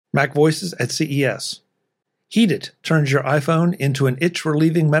MacVoices at CES. Heat It turns your iPhone into an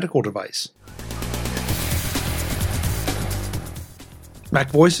itch-relieving medical device.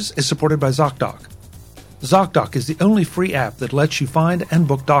 MacVoices is supported by ZocDoc. ZocDoc is the only free app that lets you find and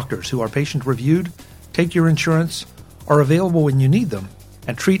book doctors who are patient-reviewed, take your insurance, are available when you need them,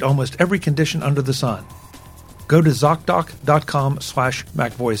 and treat almost every condition under the sun. Go to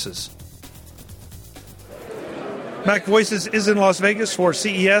ZocDoc.com/MacVoices. MacVoices is in Las Vegas for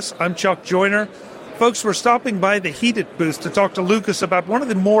CES. I'm Chuck Joyner. Folks, we're stopping by the Heat It booth to talk to Lucas about one of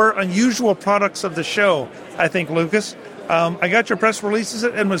the more unusual products of the show, I think, Lucas. I got your press releases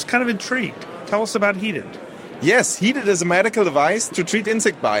and was kind of intrigued. Tell us about Heat It. Yes, Heat It is a medical device to treat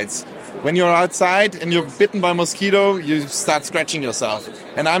insect bites. When you're outside and you're bitten by a mosquito, you start scratching yourself.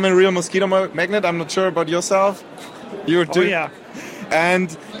 And I'm a real mosquito magnet. I'm not sure about yourself. Yeah.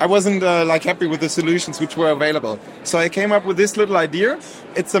 And I wasn't happy with the solutions which were available. So I came up with this little idea.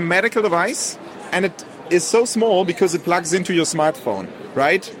 It's a medical device, and it is so small because it plugs into your smartphone,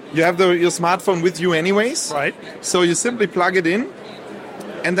 right? You have your smartphone with you anyways. Right. So you simply plug it in,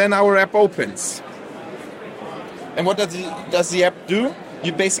 and then our app opens. And what does the app do?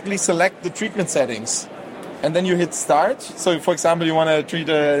 You basically select the treatment settings, and then you hit start. So, for example, you want to treat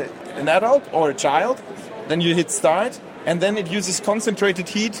an adult or a child, then you hit start, and then it uses concentrated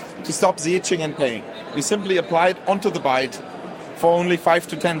heat to stop the itching and pain. You simply apply it onto the bite for only 5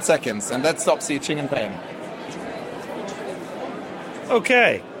 to 10 seconds, and that stops the itching and pain.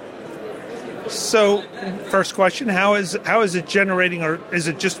 Okay. So, first question, how is it generating, or is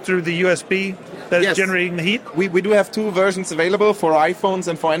it just through the USB that it's generating the heat? We do have two versions available for iPhones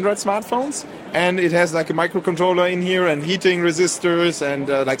and for Android smartphones, and it has like a microcontroller in here and heating resistors and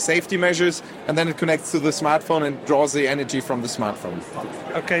safety measures, and then it connects to the smartphone and draws the energy from the smartphone.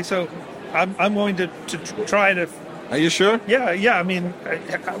 Okay, so I'm going to try it. Are you sure? Yeah, I mean,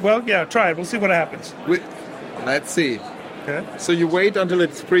 try it. We'll see what happens. Let's see. Okay. So you wait until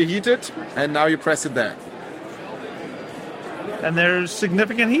it's preheated, and now you press it there. And there's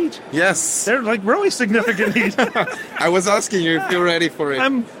significant heat. Yes. There's really significant heat. I was asking you if you're ready for it.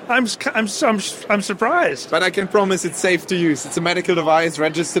 I'm surprised. But I can promise it's safe to use. It's a medical device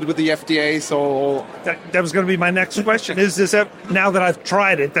registered with the FDA, so... That was going to be my next question. Is this now that I've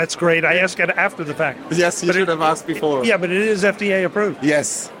tried it, that's great. I asked it after the fact. Yes, you should have asked before. Yeah, but it is FDA approved.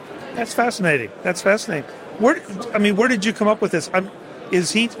 Yes. That's fascinating. Where did you come up with this?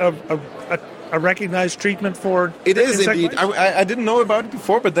 Is heat a recognized treatment for it is indeed. bites? I didn't know about it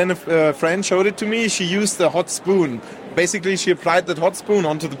before, but then a friend showed it to me. She used a hot spoon. Basically, she applied that hot spoon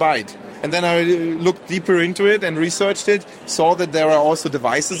onto the bite. And then I looked deeper into it and researched it, saw that there are also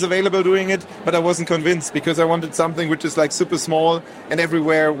devices available doing it, but I wasn't convinced because I wanted something which is super small and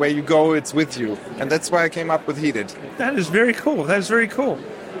everywhere where you go, it's with you. And that's why I came up with Heat It. That is very cool.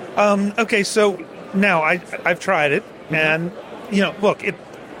 Okay, so now I've tried it, and look, it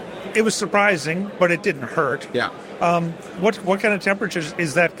was surprising, but it didn't hurt. Yeah. What kind of temperatures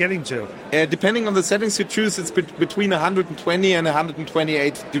is that getting to? Depending on the settings you choose, it's between 120 and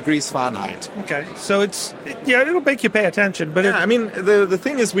 128 degrees Fahrenheit. Okay, so it'll make you pay attention. But the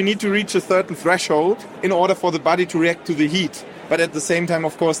thing is, we need to reach a certain threshold in order for the body to react to the heat. But at the same time,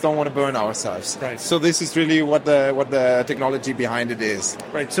 of course, don't want to burn ourselves. Right. So this is really what the technology behind it is.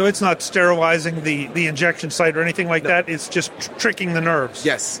 Right. So it's not sterilizing the injection site or anything like that. It's just tricking the nerves.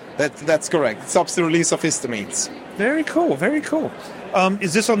 Yes, that's correct. It stops the release of histamines. Very cool.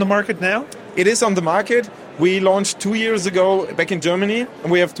 Is this on the market now? It is on the market. We launched 2 years ago back in Germany,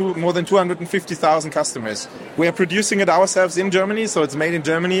 and we have more than 250,000 customers. We are producing it ourselves in Germany, so it's made in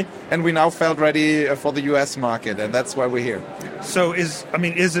Germany, and we now felt ready for the US market, and that's why we're here. So is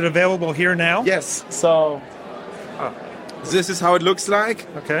it available here now? Yes. So this is how it looks like.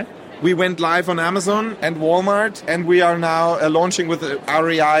 Okay. We went live on Amazon and Walmart, and we are now launching with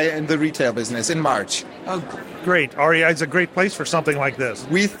REI in the retail business in March. Oh, great. REI is a great place for something like this.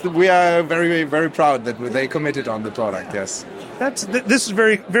 We are very, very proud that they committed on the product, yes. This is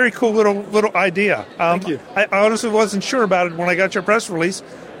very, very cool little idea. Thank you. I honestly wasn't sure about it when I got your press release,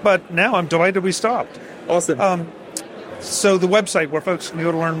 but now I'm delighted we stopped. Awesome. So the website where folks can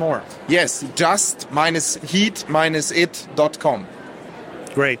go to learn more. Yes, just-heat-it.com.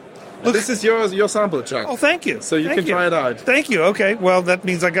 Great. Look, this is your sample, Chuck. Oh, thank you. So you can try it out. Thank you. Okay. Well, that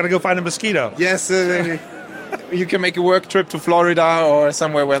means I got to go find a mosquito. Yes. You can make a work trip to Florida or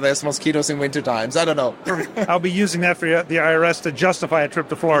somewhere where there's mosquitoes in winter times. I don't know. I'll be using that for the IRS to justify a trip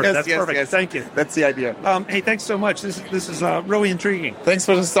to Florida. Yes, That's perfect. Yes. Thank you. That's the idea. Hey, thanks so much. This is really intriguing. Thanks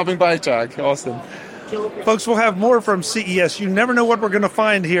for stopping by, Chuck. Awesome. Folks, we'll have more from CES. You never know what we're going to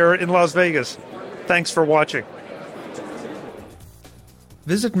find here in Las Vegas. Thanks for watching.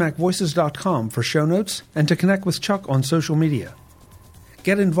 Visit MacVoices.com for show notes and to connect with Chuck on social media.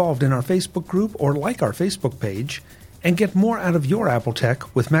 Get involved in our Facebook group or like our Facebook page, and get more out of your Apple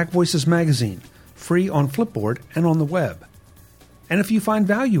tech with MacVoices Magazine, free on Flipboard and on the web. And if you find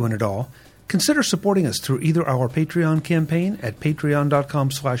value in it all, consider supporting us through either our Patreon campaign at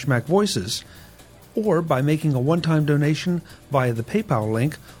patreon.com/MacVoices or by making a one-time donation via the PayPal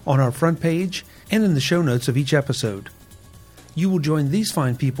link on our front page and in the show notes of each episode. You will join these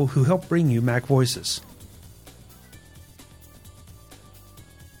fine people who help bring you Mac Voices.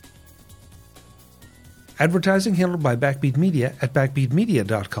 Advertising handled by Backbeat Media at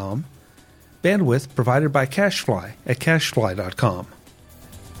backbeatmedia.com. Bandwidth provided by CacheFly at cachefly.com.